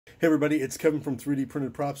Hey everybody, it's Kevin from 3D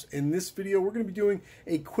Printed Props. In this video, we're going to be doing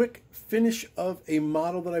a quick finish of a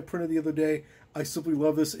model that I printed the other day. I simply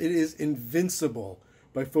love this. It is Invincible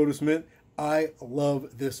by Photocuring. I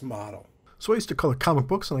love this model. So I used to color comic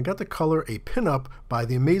books, and I got to color a pinup by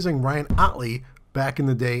the amazing Ryan Otley back in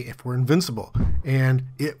the day for Invincible, and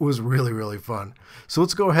it was really fun. So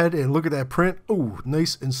let's go ahead and look at that print. Oh,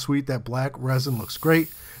 nice and sweet. That black resin looks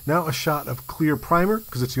great. Now a shot of clear primer,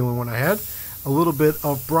 because it's the only one I had. A little bit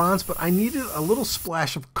of bronze, but I needed a little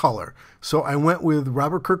splash of color. So I went with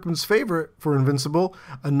Robert Kirkman's favorite for Invincible,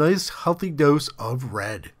 a nice healthy dose of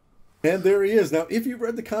red. And there he is. Now, if you've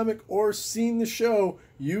read the comic or seen the show,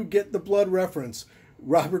 you get the blood reference.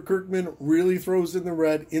 Robert Kirkman really throws in the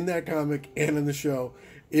red in that comic and in the show.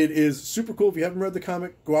 It is super cool. If you haven't read the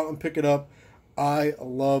comic, go out and pick it up. I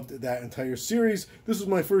loved that entire series. This was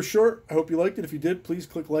my first short. I hope you liked it. If you did, please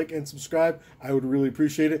click like and subscribe. I would really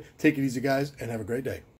appreciate it. Take it easy, guys, and have a great day.